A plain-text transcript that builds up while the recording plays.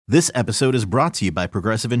This episode is brought to you by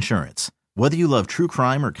Progressive Insurance. Whether you love true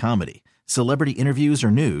crime or comedy, celebrity interviews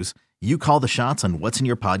or news, you call the shots on what's in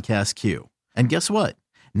your podcast queue. And guess what?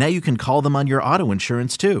 Now you can call them on your auto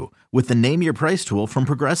insurance too with the Name Your Price tool from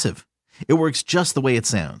Progressive. It works just the way it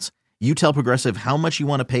sounds. You tell Progressive how much you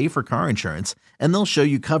want to pay for car insurance, and they'll show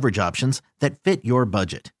you coverage options that fit your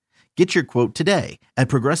budget. Get your quote today at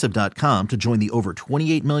Progressive.com to join the over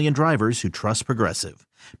 28 million drivers who trust Progressive.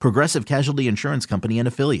 Progressive Casualty Insurance Company and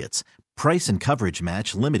Affiliates. Price and coverage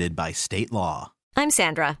match limited by state law. I'm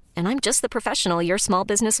Sandra, and I'm just the professional your small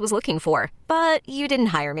business was looking for. But you didn't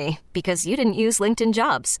hire me because you didn't use LinkedIn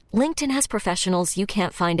Jobs. LinkedIn has professionals you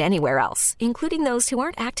can't find anywhere else, including those who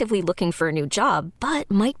aren't actively looking for a new job, but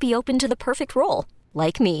might be open to the perfect role,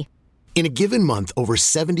 like me. In a given month, over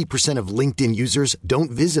 70% of LinkedIn users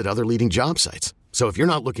don't visit other leading job sites. So if you're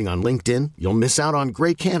not looking on LinkedIn, you'll miss out on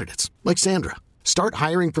great candidates like Sandra. Start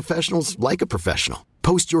hiring professionals like a professional.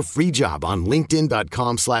 Post your free job on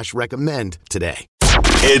linkedin.com/recommend today.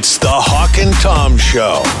 It's the Hawk and Tom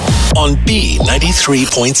Show on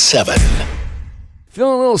B93.7.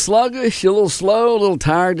 Feeling a little sluggish, a little slow, a little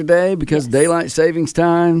tired today because of daylight savings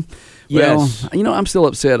time. Yes. Well, I'm still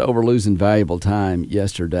upset over losing valuable time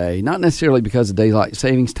yesterday. Not necessarily because of daylight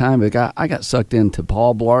savings time, but I got sucked into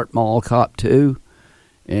Paul Blart Mall Cop 2.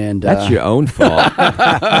 And that's your own fault.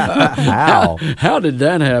 How did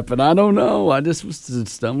that happen? I don't know. I just was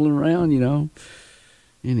stumbling around,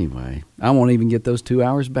 Anyway, I won't even get those 2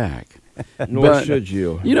 hours back. Nor should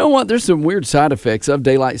you. You know what? There's some weird side effects of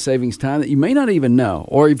daylight savings time that you may not even know.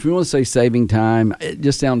 Or if you want to say saving time, it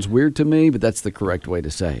just sounds weird to me, but that's the correct way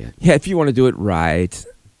to say it. Yeah, if you want to do it right,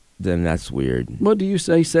 then that's weird. What do you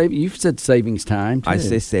say? You've said savings time, too. I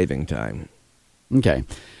say saving time. Okay.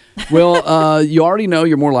 Well, you already know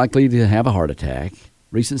you're more likely to have a heart attack.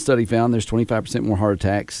 Recent study found there's 25% more heart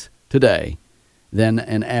attacks today than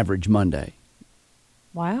an average Monday.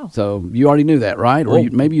 Wow. So you already knew that, right? Or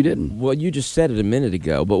maybe you didn't. Well, you just said it a minute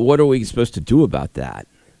ago, but what are we supposed to do about that?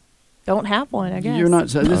 Don't have one, I guess. You're not.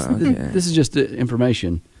 So this is just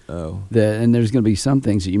information. Oh. And there's going to be some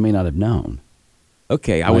things that you may not have known.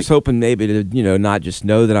 Okay, I was hoping maybe to, not just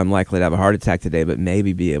know that I'm likely to have a heart attack today, but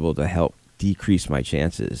maybe be able to help decrease my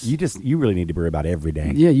chances. You really need to worry about every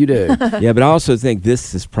day. Yeah, you do. Yeah, but I also think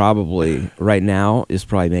this is probably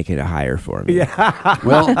making it higher for me. Yeah.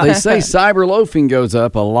 Well, they say cyber loafing goes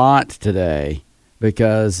up a lot today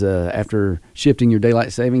because after shifting your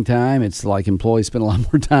daylight saving time, it's like employees spend a lot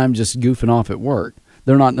more time just goofing off at work.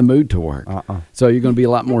 They're not in the mood to work. So you're going to be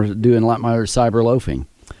doing a lot more cyber loafing.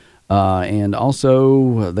 And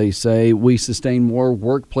also, they say we sustain more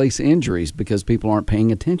workplace injuries because people aren't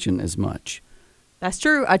paying attention as much. That's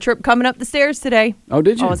true. I tripped coming up the stairs today. Oh,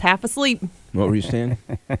 did you? I was half asleep. What were you saying?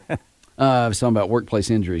 I was talking about workplace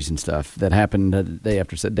injuries and stuff that happened the day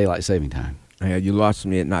after daylight saving time. Yeah, you lost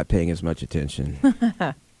me at not paying as much attention.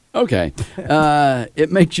 Okay.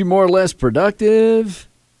 It makes you more or less productive.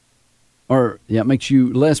 It makes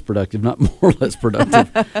you less productive, not more or less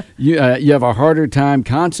productive. You have a harder time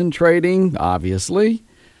concentrating, obviously.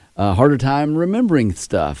 A harder time remembering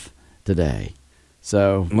stuff today.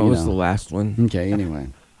 So, what was the last one? Okay, anyway.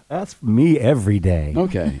 That's me every day.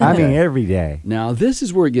 Okay. I mean, every day. Now, this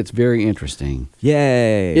is where it gets very interesting.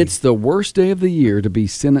 Yay. It's the worst day of the year to be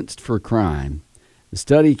sentenced for crime. The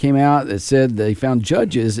study came out that said they found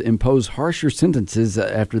judges impose harsher sentences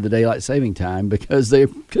after the daylight saving time because they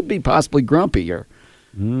could be possibly grumpy or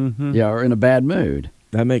in a bad mood.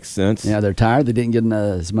 That makes sense. Yeah, they're tired. They didn't get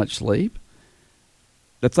as much sleep.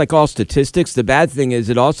 That's like all statistics. The bad thing is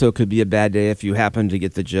it also could be a bad day if you happen to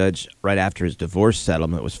get the judge right after his divorce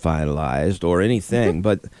settlement was finalized or anything.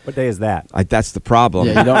 But what day is that? That's the problem.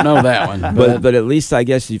 Yeah, you don't know that one. But at least I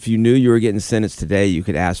guess if you knew you were getting sentenced today, you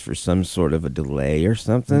could ask for some sort of a delay or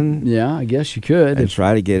something. Yeah, I guess you could. And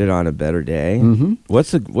try to get it on a better day. Mm-hmm.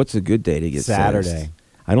 What's a good day to get Saturday. sentenced?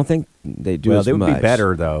 I don't think they do as much. Well, it would be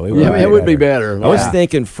better, though. It would be better. I was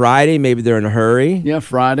thinking Friday, maybe they're in a hurry. Yeah,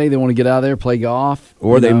 Friday, they want to get out of there, play golf.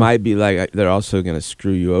 Or they might be like, they're also going to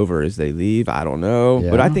screw you over as they leave. I don't know.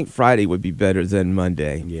 Yeah. But I think Friday would be better than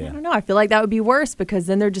Monday. Yeah. I don't know. I feel like that would be worse because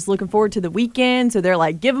then they're just looking forward to the weekend. So they're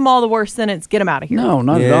like, give them all the worst sentence, get them out of here. No,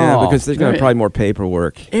 not at all. Because there's going to be probably more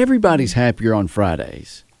paperwork. Everybody's happier on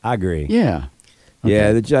Fridays. I agree. Yeah. Okay.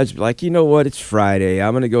 Yeah, the judge like, you know what? It's Friday.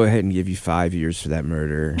 I'm going to go ahead and give you 5 years for that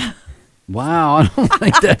murder. Wow, I don't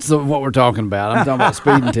think that's what we're talking about. I'm talking about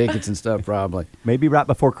speeding tickets and stuff, probably. Maybe right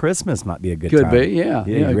before Christmas might be a good Could time. be, yeah.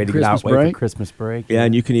 You ready to get out, break. wait for Christmas break? Yeah,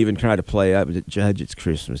 and you can even try to play up, Judge, it's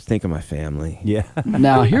Christmas. Think of my family. Yeah.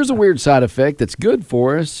 Now, here's a weird side effect that's good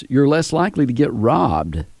for us. You're less likely to get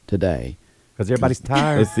robbed today. Because everybody's The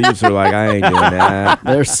tired. thieves are like, I ain't doing that.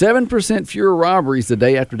 There's 7% fewer robberies the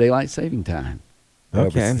day after daylight saving time.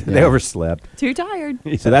 Okay. They overslept. Too tired.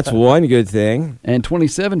 So that's one good thing. And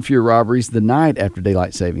 27 fewer robberies the night after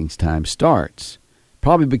daylight savings time starts.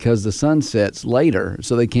 Probably because the sun sets later,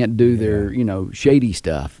 so they can't do their, shady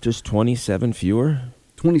stuff. Just 27 fewer?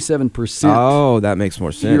 27% Oh, that makes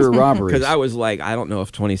more sense. fewer robberies. Because I was like, I don't know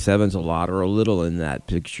if 27's a lot or a little in that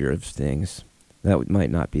picture of things. That might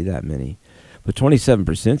not be that many. But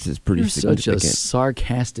 27% is pretty You're such a significant.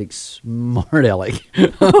 sarcastic, smart aleck. Me?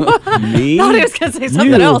 I thought he was going to say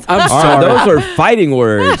something else. I'm All sorry. right, those are fighting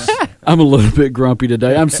words. I'm a little bit grumpy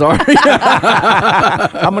today. I'm sorry.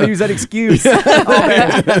 I'm going to use that excuse.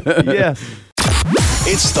 Yes.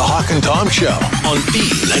 It's the Hawk and Tom Show on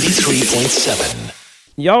B93.7.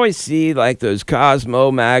 You always see like those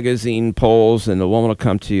Cosmo magazine polls, and the woman will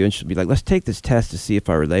come to you and she'll be like, let's take this test to see if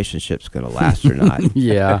our relationship's going to last or not.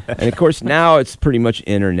 Yeah. And of course, now it's pretty much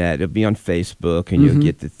internet. It'll be on Facebook, and you'll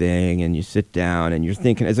get the thing, and you sit down, and you're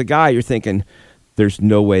thinking, as a guy, you're thinking, there's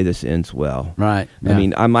no way this ends well. Right. I yeah.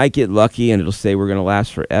 mean, I might get lucky, and it'll say we're going to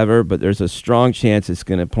last forever, but there's a strong chance it's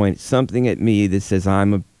going to point something at me that says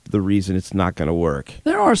the reason it's not going to work.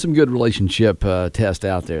 There are some good relationship tests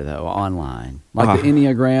out there, though, online, like the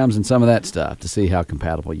Enneagrams and some of that stuff to see how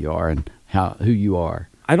compatible you are and who you are.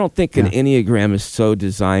 I don't think an Enneagram is so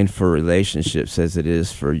designed for relationships as it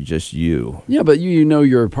is for just you. Yeah, but you know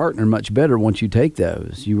your partner much better once you take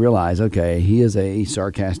those. You realize, okay, he is a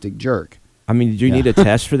sarcastic jerk. I mean, do you need a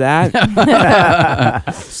test for that?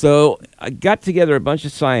 So I got together a bunch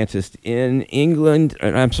of scientists in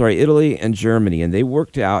Italy and Germany, and they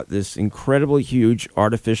worked out this incredibly huge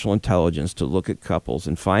artificial intelligence to look at couples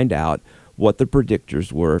and find out what the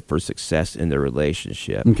predictors were for success in their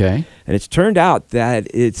relationship. Okay. And it's turned out that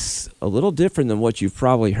it's a little different than what you've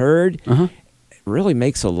probably heard. Uh-huh. It really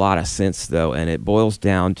makes a lot of sense, though, and it boils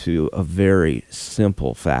down to a very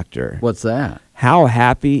simple factor. What's that? How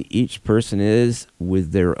happy each person is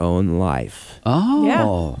with their own life. Oh.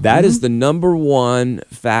 Yeah. That is the number one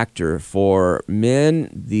factor for men,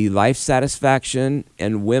 the life satisfaction,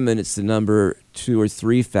 and women, it's the number 2 or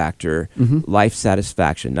 3 factor, life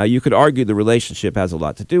satisfaction. Now, you could argue the relationship has a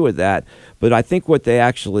lot to do with that, but I think what they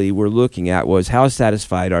actually were looking at was how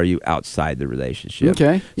satisfied are you outside the relationship.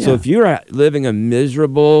 Okay, So yeah. if you're living a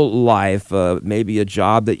miserable life, maybe a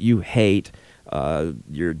job that you hate,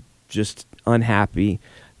 you're just unhappy,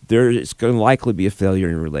 there's going to likely be a failure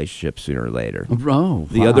in a relationship sooner or later. Oh,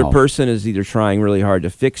 The other wow. person is either trying really hard to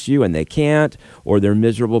fix you and they can't, or they're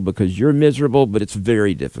miserable because you're miserable, but it's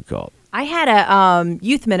very difficult. I had a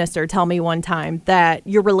youth minister tell me one time that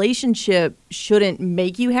your relationship shouldn't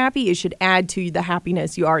make you happy. It should add to the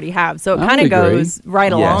happiness you already have. So it I kind of would agree. goes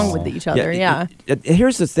right Yes. along with each other. Yeah.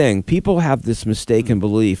 Here's the thing. People have this mistaken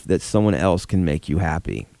belief that someone else can make you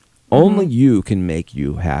happy. Only you can make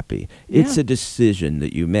you happy. It's a decision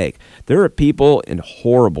that you make. There are people in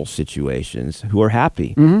horrible situations who are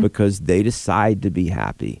happy because they decide to be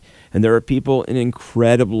happy. And there are people in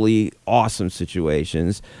incredibly awesome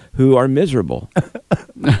situations who are miserable.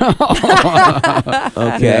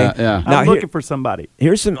 Okay. Yeah. Now, I'm looking for somebody.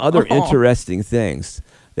 here's some other interesting things.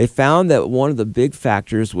 They found that one of the big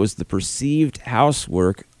factors was the perceived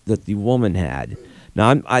housework that the woman had.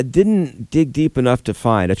 Now, I didn't dig deep enough to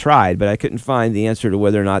find. I tried, but I couldn't find the answer to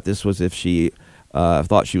whether or not this was if she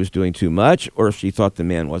thought she was doing too much, or if she thought the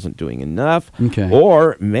man wasn't doing enough, Okay.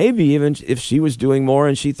 or maybe even if she was doing more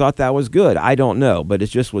and she thought that was good. I don't know, but it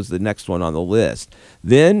just was the next one on the list.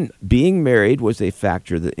 Then being married was a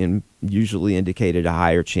factor that usually indicated a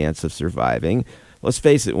higher chance of surviving. Let's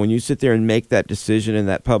face it, when you sit there and make that decision in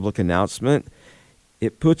that public announcement,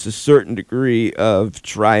 it puts a certain degree of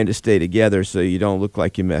trying to stay together so you don't look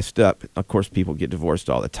like you messed up. Of course, people get divorced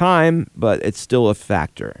all the time, but it's still a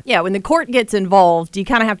factor. Yeah, when the court gets involved, you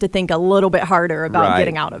kind of have to think a little bit harder about Right.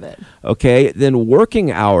 getting out of it. Okay, then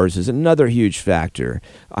working hours is another huge factor.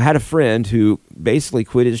 I had a friend who basically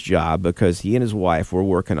quit his job because he and his wife were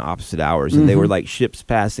working opposite hours, and they were like ships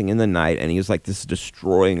passing in the night, and he was like, this is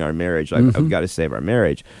destroying our marriage. I've got to save our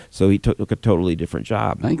marriage. So he took a totally different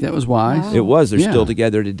job. I think that was wise. It was. They're Yeah. still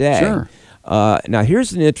together today. Sure. Now,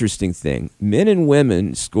 here's an interesting thing. Men and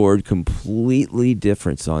women scored completely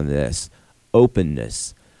different on this.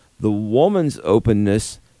 Openness. The woman's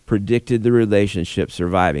openness predicted the relationship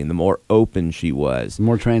surviving. The more open she was, The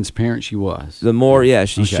more transparent she was. the more, she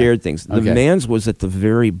Okay. shared things. The Okay. man's was at the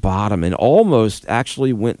very bottom and almost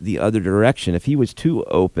actually went the other direction. If he was too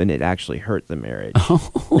open, it actually hurt the marriage.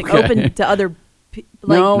 Like Okay. open to other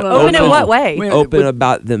No, open in open. what way? Wait, Open with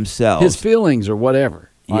about themselves. his feelings or whatever.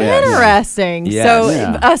 Yes. Interesting. Yes. So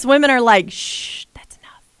Yeah. us women are like, shh, that's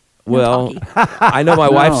enough. Well, talkie. I know my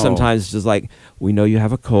wife No. sometimes is like, we know you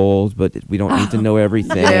have a cold, but we don't need to know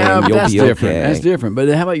everything. Yeah, but You'll that's be different. okay. That's different. But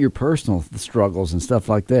how about your personal struggles and stuff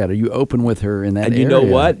like that? Are you open with her in that And area? you know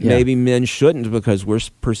what? Yeah. Maybe men shouldn't, because we're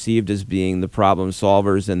perceived as being the problem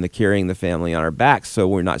solvers and the carrying the family on our backs. So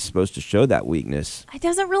we're not supposed to show that weakness. It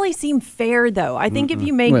doesn't really seem fair, though. I think if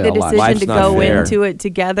you make Well, the decision life's to not go fair. into it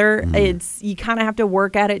together, you kind of have to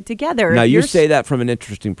work at it together. Now, If you you're say that from an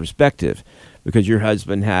interesting perspective, because your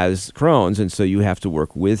husband has Crohn's, and so you have to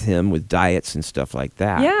work with him with diets and stuff like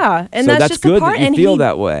that. Yeah, and So that's that's just good a that part. you and feel he,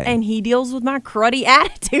 that way. and he deals with my cruddy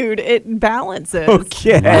attitude. It balances.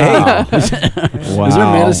 Okay. Wow. Is there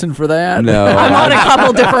medicine for that? No. I'm on a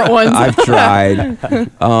couple different ones. I've tried.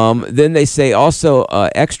 Then they say also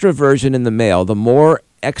extroversion in the male. The more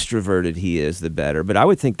extroverted he is, the better. But I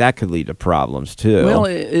would think that could lead to problems too. Well,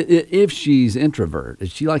 if she's introvert,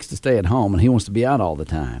 if she likes to stay at home and he wants to be out all the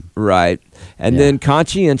time. right. And Yeah. then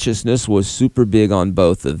conscientiousness was super big on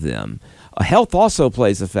both of them. Health also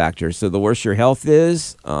plays a factor. So the worse your health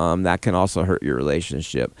is, that can also hurt your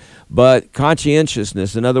relationship. But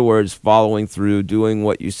conscientiousness, in other words, following through, doing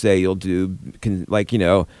what you say you'll do, can, like,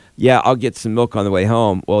 yeah, I'll get some milk on the way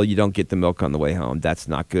home. Well, you don't get the milk on the way home. That's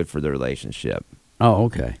not good for the relationship. Oh,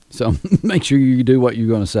 okay. So make sure you do what you're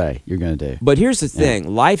going to say you're going to do. But here's the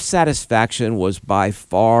thing. Life satisfaction was by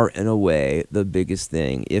far and away the biggest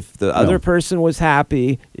thing. If the other person was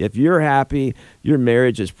happy, if you're happy, your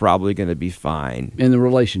marriage is probably going to be fine. In the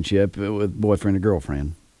relationship with boyfriend or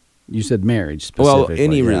girlfriend. You said marriage Well, specifically.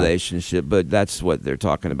 any yeah. relationship, but that's what they're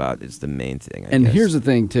talking about is the main thing, I And guess. here's the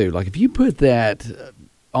thing, too. Like, if you put that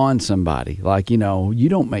on somebody, like, you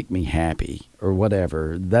don't make me happy or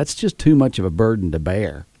whatever, that's just too much of a burden to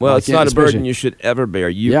bear. Well, Like, it's not a especially- burden you should ever bear.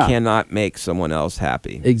 You Yeah. cannot make someone else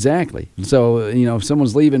happy. Exactly. So, if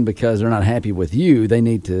someone's leaving because they're not happy with you, they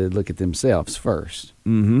need to look at themselves first.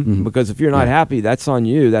 Mm-hmm. Because if you're not happy, that's on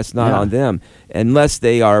you. That's not Yeah. on them. Unless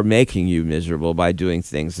they are making you miserable by doing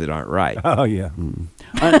things that aren't right. Oh, yeah.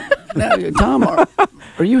 Now, Tom,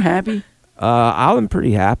 are you happy? I'm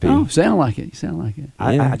pretty happy. Oh, sound like it. You sound like it.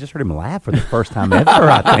 Yeah. I just heard him laugh for the first time ever,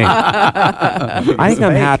 I think. I think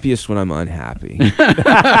I'm happiest when I'm unhappy.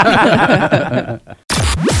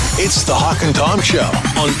 It's the Hawk and Tom Show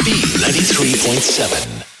on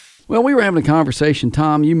B93.7. Well, we were having a conversation.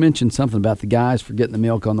 Tom, you mentioned something about the guys forgetting the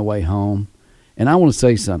milk on the way home. And I want to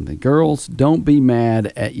say something. Girls, don't be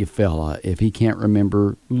mad at your fella if he can't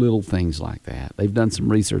remember little things like that. They've done some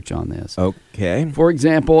research on this. Okay. For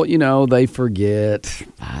example, they forget,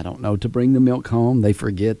 I don't know, to bring the milk home. They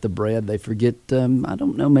forget the bread. They forget, I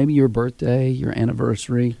don't know, maybe your birthday, your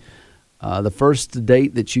anniversary, the first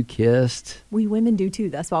date that you kissed. We women do too.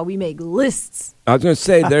 That's why we make lists. I was going to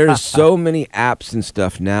say, there's so many apps and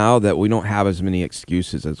stuff now that we don't have as many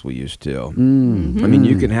excuses as we used to. I mean,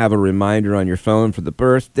 you can have a reminder on your phone for the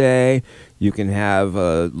birthday. You can have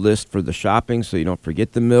a list for the shopping so you don't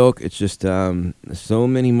forget the milk. It's just so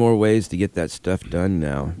many more ways to get that stuff done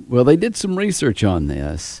now. Well, they did some research on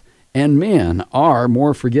this, and men are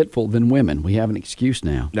more forgetful than women. We have an excuse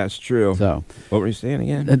now. That's true. So, What were you saying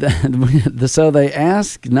again? so they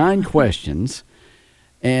asked 9 questions,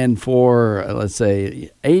 and for, let's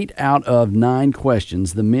say, 8 out of 9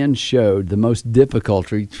 questions, the men showed the most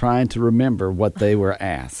difficulty trying to remember what they were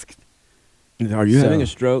asked. Are you So- having a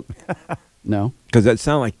stroke? No? Because that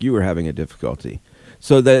sounded like you were having a difficulty.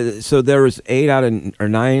 So there was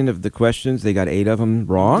 9 of the questions. They got 8 of them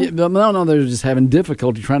wrong. Yeah, no, they're just having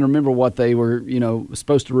difficulty trying to remember what they were,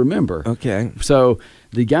 supposed to remember. Okay. So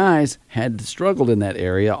the guys had struggled in that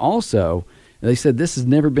area. Also, they said this has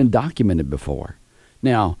never been documented before.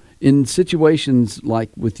 Now, in situations like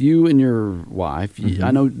with you and your wife, I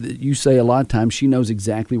know that you say a lot of times she knows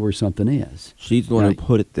exactly where something is. She's the one Right. who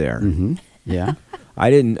put it there. Mm-hmm. Yeah. I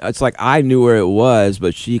didn't. It's like I knew where it was,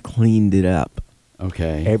 but she cleaned it up.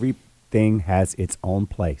 Okay. Everything has its own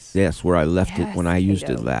place. Yes, where I left it when I Yes, used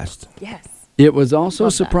it Kato. last. Yes. It was also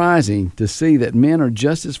Love that. surprising to see that men are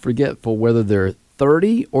just as forgetful whether they're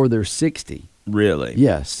 30 or they're 60. Really?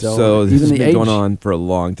 Yes. So this even has the been age, going on for a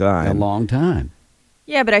long time. a long time.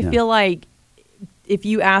 Yeah, but I Yeah. feel like if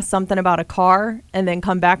you ask something about a car and then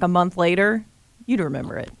come back a month later, you'd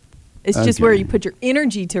remember it. It's just where Okay. you put your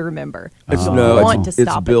energy to remember. It's You no, want it's, to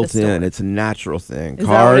it's stop built at the store. in. It's a natural thing. Is that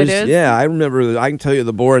Cars, what it is? yeah. I remember. I can tell you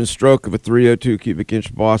the bore and stroke of a 302 cubic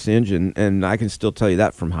inch Boss engine, and I can still tell you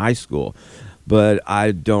that from high school. But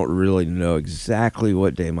I don't really know exactly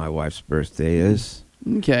what day my wife's birthday is.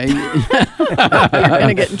 Okay. You're going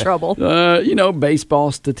to get in trouble.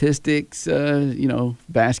 Baseball statistics,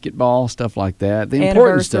 basketball, stuff like that. The important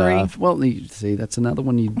Anniversary. stuff. Well, see, that's another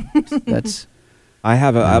one. That's I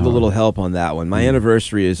have a little help on that one. My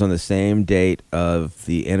anniversary is on the same date of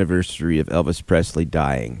the anniversary of Elvis Presley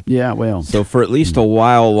dying. Yeah, well. So for at least a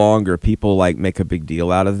while longer, people like make a big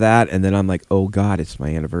deal out of that, and then I'm like, oh God, it's my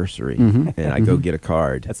anniversary, and I go get a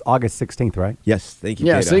card. That's August 16th, right? Yes, thank you.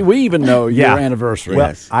 Yeah, Kato. see, we even know Yeah. your anniversary. Well,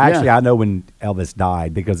 Yes. I know when Elvis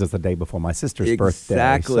died because it's the day before my sister's birthday.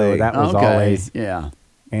 Exactly. So that was Okay, always, yeah.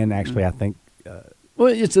 and actually I think,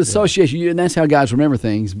 Well, it's association, and that's how guys remember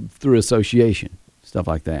things, through association, stuff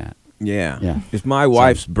like that. Yeah. Yeah. If my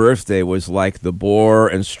wife's birthday was like the bore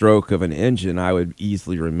and stroke of an engine, I would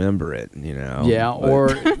easily remember it, Yeah, But-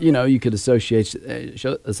 or you could associate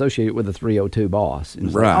it with a 302 boss. And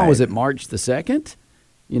it's like, Right. oh, was it March the 2nd?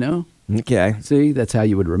 Okay. See, that's how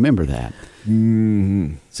you would remember that.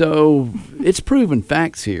 Mm-hmm. So it's proven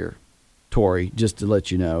facts here, Tori. Just to let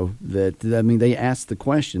you know that they asked the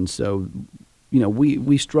question, so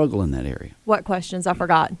we struggle in that area. What questions? I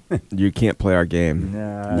forgot. You can't play our game.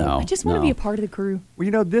 No, I just want to be a part of the crew.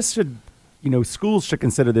 well, this should, schools should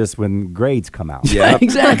consider this when grades come out. Yeah.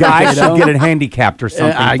 exactly. Guys Kato. should get it handicapped or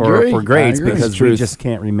something I for agree. grades I agree. because It's we truth. just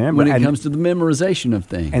can't remember. when it And- comes to the memorization of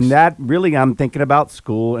things. And that really, I'm thinking about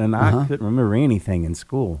school, and I couldn't remember anything in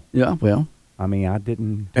school. yeah, well, I mean, I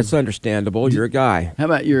didn't. That's understandable. You're a guy. how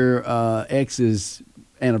about your ex's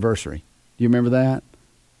anniversary? Do you remember that?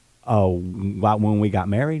 Oh, when we got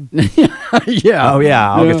married? Yeah. Oh,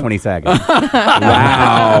 yeah, August 22nd.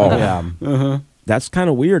 Wow. yeah. That's kind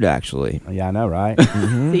of weird, actually. Yeah, I know, right?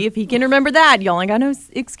 See if he can remember that. Y'all ain't got no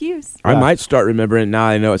excuse. I might start remembering it now.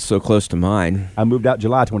 I know it's so close to mine. I moved out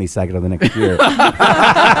July 22nd of the next year.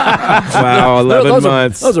 Wow, 11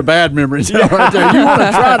 months. Those are bad memories right there. You want to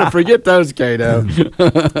try to forget those, Kato.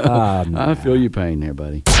 I feel your pain there,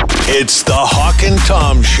 buddy. It's the Hawk and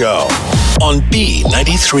Tom Show on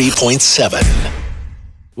B93.7.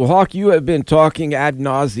 Well, Hawk, you have been talking ad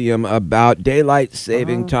nauseum about daylight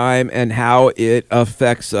saving time and how it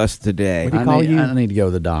affects us today. I need to go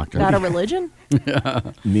to the doctor. Is that a religion?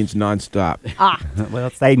 It means nonstop. Well,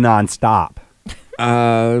 say nonstop.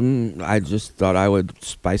 I just thought I would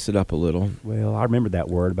spice it up a little. Well, I remember that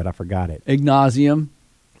word, but I forgot it. Ignasium.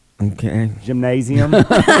 Okay. Gymnasium.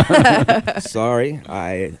 Sorry,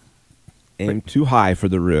 I aim too high for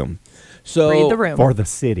the room. So Read the room. For the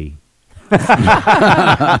city.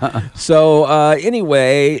 So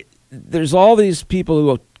anyway, there's all these people who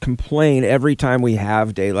will complain every time we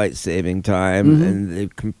have daylight saving time, and they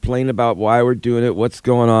complain about why we're doing it, what's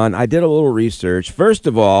going on. I did a little research. First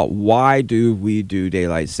of all, why do we do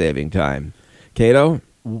daylight saving time? Kato?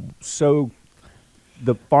 So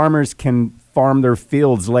the farmers can farm their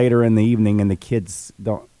fields later in the evening, and the kids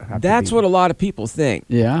don't have That's to what a lot of people think.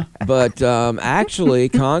 Yeah. But actually,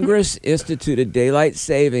 Congress instituted daylight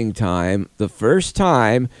saving time the first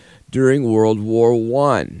time during World War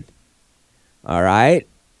I. All right?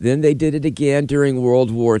 Then they did it again during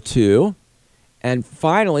World War II. And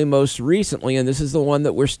finally, most recently, and this is the one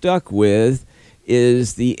that we're stuck with,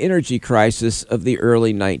 is the energy crisis of the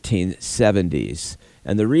early 1970s.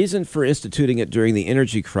 And the reason for instituting it during the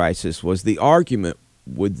energy crisis was the argument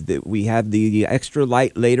that we have the extra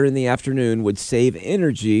light later in the afternoon would save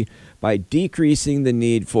energy by decreasing the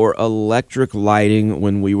need for electric lighting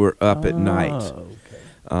when we were up at night.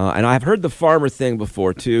 And I've heard the farmer thing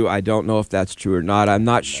before, too. I don't know if that's true or not. I'm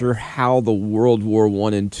not sure how the World War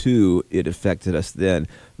I and II, it affected us then.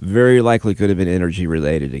 Very likely could have been energy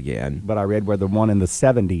related again. But I read where the one in the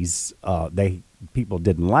 70s, people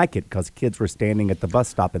didn't like it because kids were standing at the bus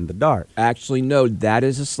stop in the dark. Actually, no, that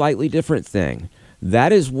is a slightly different thing.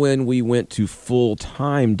 That is when we went to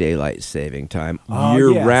full-time daylight saving time Oh,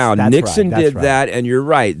 year-round. yes, that's Nixon right, that's did right. that, and you're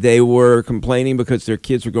right. They were complaining because their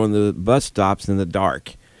kids were going to the bus stops in the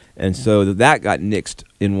dark. And so that got nixed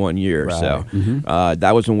in 1 year. Right. So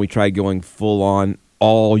that was when we tried going full-on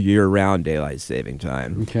all year-round daylight saving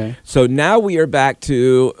time. Okay. So now we are back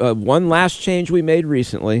to one last change we made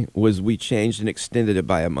recently was we changed and extended it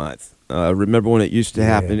by a month. Remember when it used to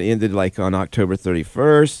happen, it ended like on October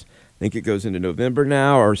 31st. I think it goes into November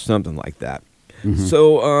now or something like that.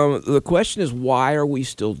 So the question is, why are we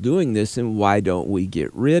still doing this and why don't we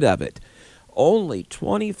get rid of it? Only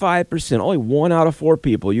 25%, only 1 out of 4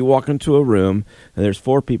 people. You walk into a room and there's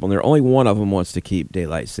 4 people and only one of them wants to keep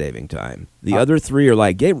daylight saving time. The other 3 are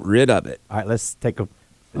like, get rid of it. All right, let's take a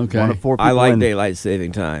Okay. one of 4 people. I like in. daylight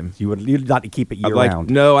saving time. You'd like to keep it year I'd like, round.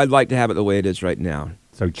 no, I'd like to have it the way it is right now.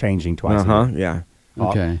 So changing twice. Uh-huh, a year. yeah.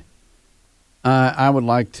 Okay. I would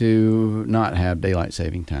like to not have daylight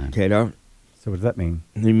saving time. Kato? So what does that mean?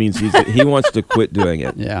 He means he wants to quit doing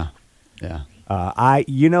it. Yeah. Yeah.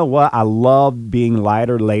 You know what? I love being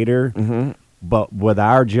lighter later, Mm-hmm. but with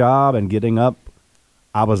our job and getting up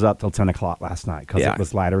I was up till 10 o'clock last night because Yeah. it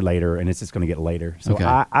was lighter later, and it's just going to get later. So Okay.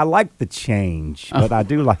 I like the change, but I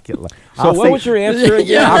do like it. So what was your answer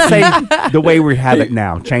again? I'll say the way we have it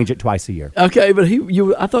now. Change it twice a year. Okay, but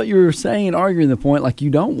I thought you were arguing the point like you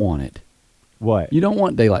don't want it. What? You don't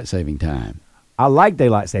want daylight saving time. I like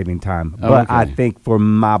daylight saving time, Oh, but I okay. think for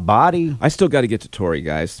my body, I still got to get to Tori,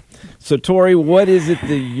 guys. So, Tori, what is it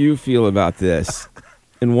that you feel about this?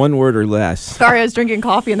 In one word or less. Sorry, I was drinking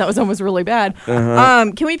coffee and that was almost really bad.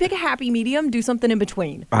 Uh-huh. Can we pick a happy medium? Do something in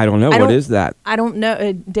between. I don't know. What is that? I don't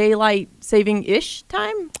know. Daylight saving-ish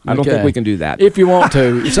time? I don't think Okay. we can do that. If you want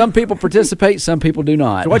to. Some people participate, some people do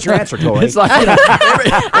not. So what's your answer, Tori? It's like,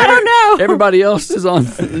 I don't know. everybody else is on.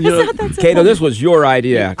 Kato, this was your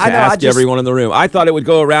idea to I know, I ask just- everyone in the room. I thought it would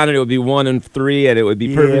go around and it would be 1 and 3 and it would be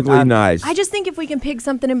Yeah, perfectly nice. I just think if we can pick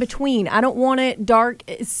something in between. I don't want it dark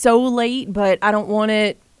so late, but I don't want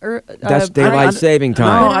it. That's daylight saving No,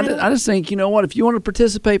 time. I just think, you know what? If you want to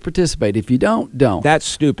participate, participate. If you don't, don't. That's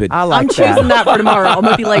stupid. I like I'm that. choosing that for tomorrow. I'm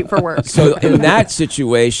going to be late for work. So in that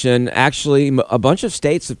situation, actually, a bunch of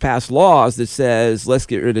states have passed laws that says let's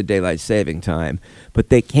get rid of daylight saving time, but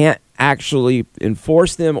they can't actually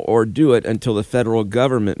enforce them or do it until the federal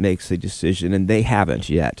government makes a decision, and they haven't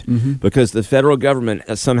yet because the federal government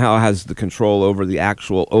somehow has the control over the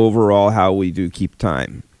actual overall how we do keep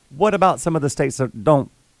time. What about some of the states that don't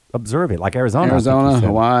observe it, like Arizona? I think you Arizona, said.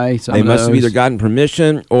 Hawaii, some They of must have those. either gotten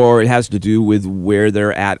permission or it has to do with where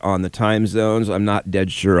they're at on the time zones. I'm not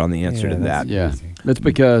dead sure on the answer to that. Yeah, that's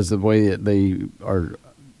because of the way that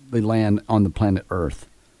they land on the planet Earth.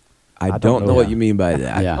 I don't know what you mean by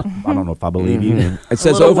that. Yeah. I don't know if I believe you. It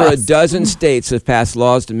says little over a west. dozen states have passed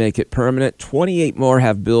laws to make it permanent. 28 more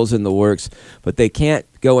have bills in the works, but they can't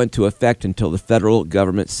go into effect until the federal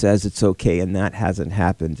government says it's okay, and that hasn't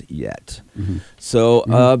happened yet.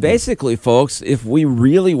 So basically, folks, if we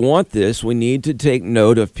really want this, we need to take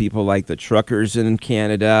note of people like the truckers in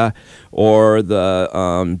Canada or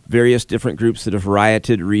the various different groups that have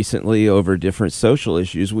rioted recently over different social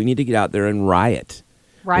issues. We need to get out there and riot.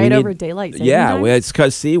 Riot We over need- daylight saving Yeah, time? well, it's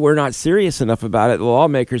because, see, we're not serious enough about it. The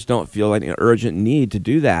lawmakers don't feel like an urgent need to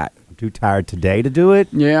do that. I'm too tired today to do it.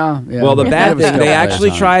 Yeah. Well, the bad thing, they actually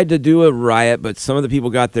actually tried to do a riot, but some of the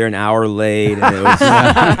people got there an hour late, and it was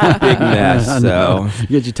a big mess. So,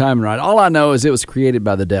 Get your timing right. All I know is it was created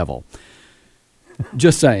by the devil.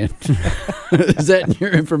 Just saying. Is that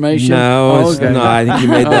your information? no, it's okay. not. I think you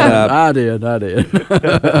made that up. I did.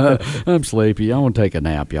 I'm sleepy. I want to take a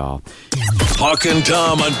nap, y'all. Hawk and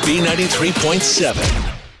Tom on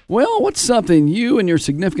B93.7. Well, what's something you and your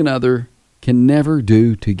significant other can never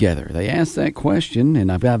do together? They asked that question,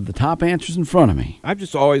 and I've got the top answers in front of me. I've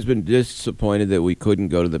just always been disappointed that we couldn't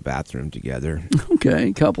go to the bathroom together.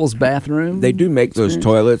 Okay, couples bathroom. They do make those experience.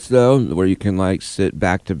 toilets, though, where you can, like, sit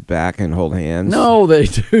back to back and hold hands. No, they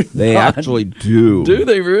do. They not. actually do. Do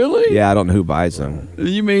they really? Yeah, I don't know who buys them.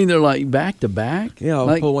 You mean they're like back to back? Yeah, I'll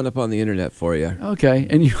Like- pull one up on the internet for you. Okay,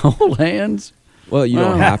 and you hold hands? Well, you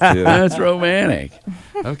don't Oh, have to. That's romantic.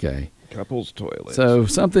 Okay. Couples toilets. So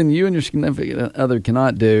something you and your significant other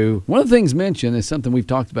cannot do. One of the things mentioned is something we've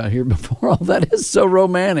talked about here before. Oh, that is so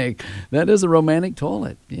romantic. That is a romantic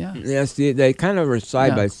toilet. Yeah. Yes, they kind of are side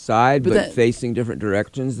Yeah. by side, But but that- facing different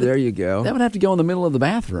directions. There you go. That would have to go in the middle of the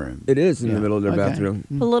bathroom. It is in Yeah. the middle of their Okay. bathroom.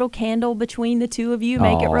 A little candle between the two of you,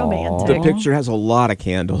 make it The romantic. picture has a lot of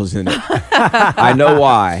candles in it. I know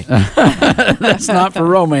why. That's not for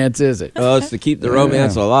romance, is it? Well, it's to keep the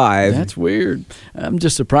romance alive. That's weird. I'm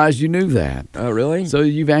just surprised you knew that. Oh, really? So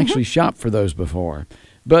you've actually shopped for those before.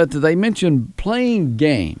 But they mentioned playing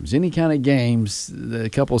games, any kind of games. The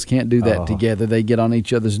couples can't do that together. They get on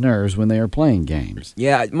each other's nerves when they are playing games.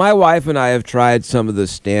 Yeah, my wife and I have tried some of the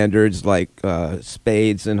standards like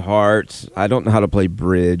spades and hearts. I don't know how to play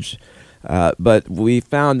bridge. But we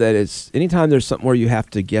found that it's anytime there's something where you have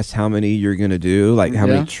to guess how many you're going to do, like how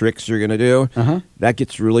Yeah. many tricks you're going to do, Uh-huh. that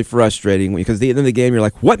gets really frustrating because at the end of the game, you're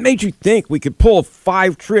like, what made you think we could pull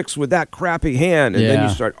 5 tricks with that crappy hand? And then Yeah.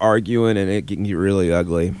 you start arguing and it can get really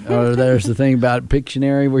ugly. Or there's the thing about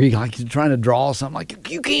Pictionary where you're trying to draw something like,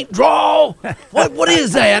 you can't draw. What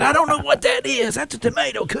is that? I don't know what that is. That's a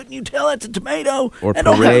tomato. Couldn't you tell that's a tomato? Or that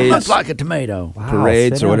don't parades. look like a tomato.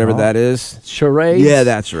 Parades sit or whatever down. that is. Charades. Yeah,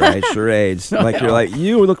 that's right. Charades. Like you're like,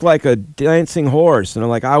 you look like a dancing horse. And I'm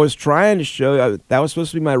like, I was trying to show you that was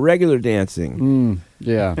supposed to be my regular dancing.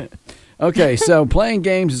 Yeah. Okay, so playing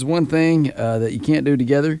games is one thing that you can't do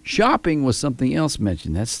together. Shopping was something else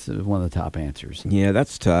mentioned. That's one of the top answers. Yeah,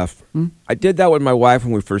 that's tough. I did that with my wife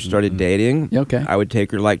when we first started dating. Okay. I would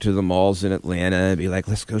take her like to the malls in Atlanta and be like,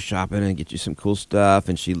 let's go shopping and get you some cool stuff.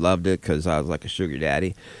 And she loved it because I was like a sugar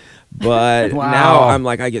daddy. But Wow. now I'm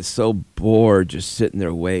like, I get so bored just sitting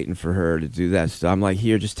there waiting for her to do that stuff. I'm like,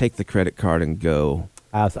 here, just take the credit card and go.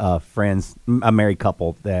 I have friends, a married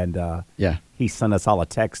couple, and Yeah. he sent us all a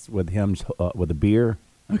text with him with a beer.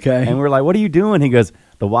 Okay. And we're like, what are you doing? He goes,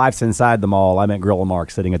 the wife's inside the mall. I'm at Grill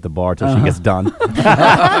Mark sitting at the bar till she gets done. He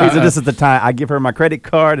said, this is the time. I give her my credit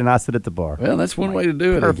card and I sit at the bar. Well, that's one way to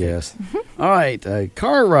do it, I guess. All right,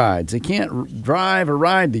 car rides. They can't drive or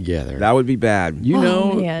ride together. That would be bad. You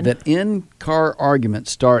know man. that in-car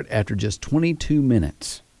arguments start after just 22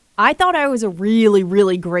 minutes. I thought I was a really,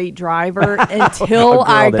 really great driver until A girl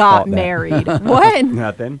I that got thought that. married. What?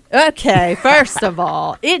 Nothing. Okay, first of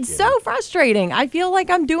all, it's so frustrating. I feel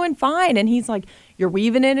like I'm doing fine, and he's like, "You're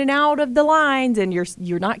weaving in and out of the lines, and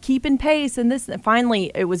you're not keeping pace." And this, and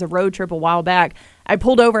finally, it was a road trip a while back. I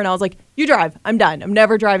pulled over and I was like, "You drive. I'm done. I'm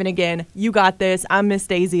never driving again. You got this. I'm Miss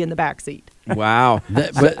Daisy in the back seat." Wow.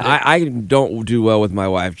 But I don't do well with my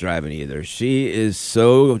wife driving either. She is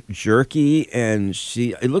so jerky, and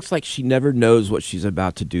it looks like she never knows what she's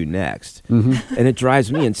about to do next. Mm-hmm. And it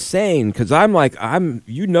drives me insane because I'm like,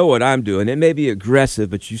 you know what I'm doing. It may be aggressive,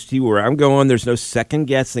 but you see where I'm going. There's no second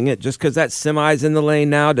guessing it. Just because that semi's in the lane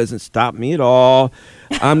now doesn't stop me at all.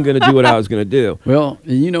 I'm going to do what I was going to do. Well,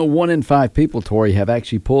 1 in 5 people, Tori, have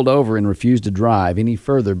actually pulled over and refused to drive any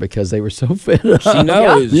further because they were so fed up. She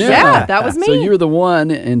knows. Yeah, that was me. So you're the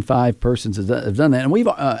 1 in 5 persons that have done that. And we've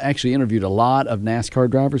actually interviewed a lot of NASCAR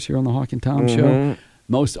drivers here on the Hawk and Tom show.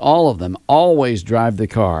 Most all of them always drive the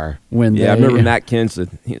car when they... Yeah, I remember Matt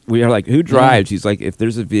Kinson. We are like, who drives? He's like, if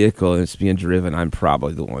there's a vehicle and it's being driven, I'm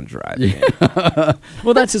probably the one driving it.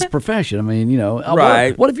 Well, that's his profession. I mean,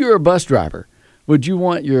 Right. What if you were a bus driver? Would you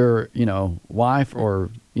want your, wife or,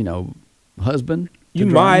 husband? You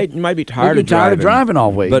to might drive? be tired You'd of be tired driving. of driving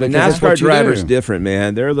all week. But a because that's NASCAR what you driver's do. different,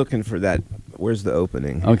 man. They're looking for that. Where's the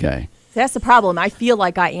opening? Okay. That's the problem. I feel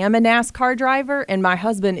like I am a NASCAR driver, and my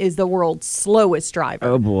husband is the world's slowest driver.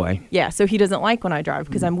 Oh, boy. Yeah, so he doesn't like when I drive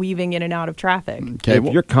because I'm weaving in and out of traffic. Okay. If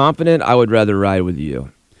you're confident, I would rather ride with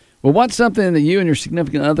you. Well, what's something that you and your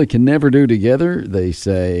significant other can never do together? They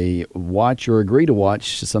say watch or agree to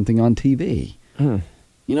watch something on TV.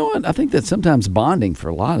 You know what? I think that's sometimes bonding for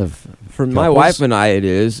a lot of For my couples. wife and I, it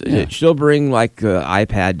is. Yeah. She'll bring like an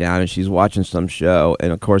iPad down and she's watching some show.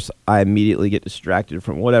 And, of course, I immediately get distracted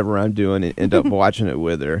from whatever I'm doing and end up watching it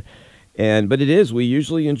with her. But it is. We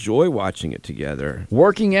usually enjoy watching it together.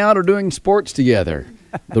 Working out or doing sports together.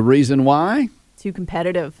 The reason why? Too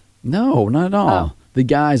competitive. No, not at all. Oh. The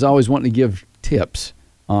guy's always wanting to give tips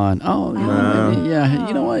on,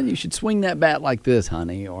 you know what? You should swing that bat like this,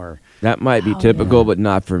 honey, or... That might be typical, but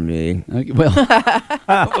not for me. Okay, well,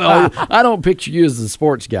 I don't picture you as a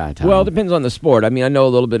sports guy, Tom. Well, it depends on the sport. I mean, I know a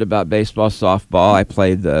little bit about baseball, softball. I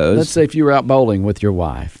played those. Let's say if you were out bowling with your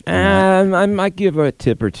wife. I might give her a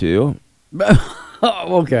tip or two.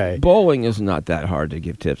 Okay. Bowling is not that hard to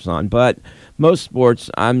give tips on, but most sports,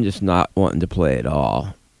 I'm just not wanting to play at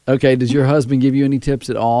all. Okay, does your husband give you any tips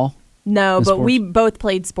at all? No, In but we sports? both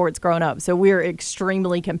played sports growing up, so we're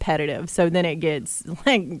extremely competitive. So then it gets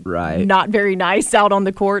Right. not very nice out on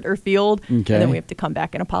the court or field, Okay. and then we have to come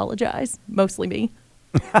back and apologize. Mostly me.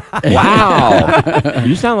 Wow.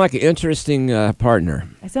 You sound like an interesting partner.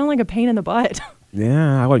 I sound like a pain in the butt.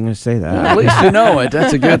 Yeah, I wasn't going to say At that. least you know it.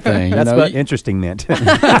 That's a good thing. That's you know? what interesting meant.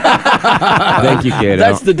 Thank you, Kato.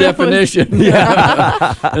 That's the definition.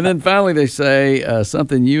 Yeah. And then finally, they say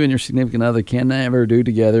something you and your significant other can never do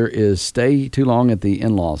together is stay too long at the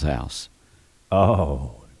in-laws' house.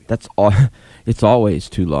 Oh. That's all. It's always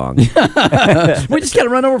too long. We just got to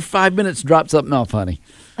run over for 5 minutes, drop something off, honey.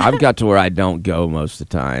 I've got to where I don't go most of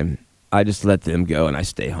the time. I just let them go and I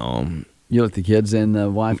stay home. You let the kids and the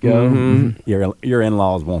wife go? Your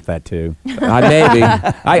in-laws want that too.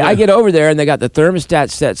 I get over there and they got the thermostat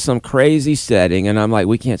set some crazy setting and I'm like,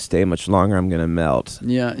 we can't stay much longer. I'm going to melt.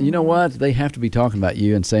 Yeah. You know what? They have to be talking about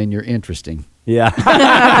you and saying you're interesting. Yeah.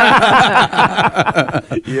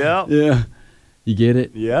 Yeah. Yeah. You get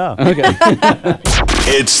it? Yeah. Okay.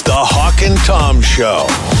 It's the Hawk and Tom Show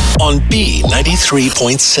on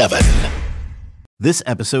B93.7. This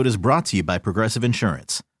episode is brought to you by Progressive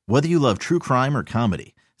Insurance. Whether you love true crime or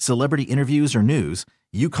comedy, celebrity interviews or news,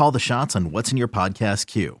 you call the shots on what's in your podcast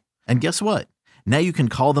queue. And guess what? Now you can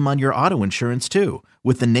call them on your auto insurance too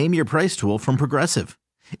with the Name Your Price tool from Progressive.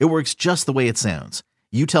 It works just the way it sounds.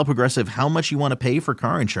 You tell Progressive how much you want to pay for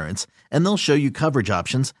car insurance, and they'll show you coverage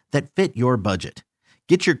options that fit your budget.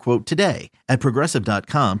 Get your quote today at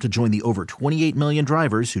Progressive.com to join the over 28 million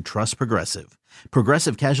drivers who trust Progressive.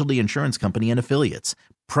 Progressive Casualty Insurance Company and Affiliates.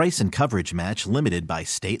 Price and coverage match limited by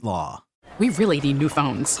state law. We really need new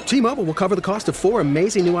phones. T-Mobile will cover the cost of 4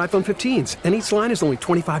 amazing new iPhone 15s, and each line is only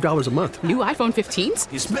 $25 a month. New iPhone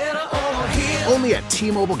 15s? It's better over here. Only at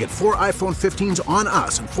T-Mobile, get 4 iPhone 15s on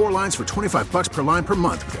us and 4 lines for $25 per line per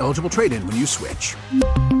month with eligible trade-in when you switch.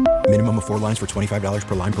 Minimum of 4 lines for $25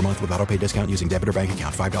 per line per month with autopay discount using debit or bank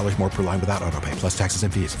account. $5 more per line without autopay, plus taxes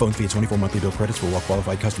and fees. Phone fee at 24 monthly bill credits for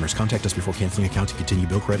well-qualified customers. Contact us before canceling account to continue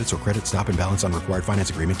bill credits or credit stop and balance on required finance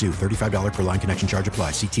agreement due. $35 per line connection charge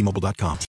applies. See T-Mobile.com.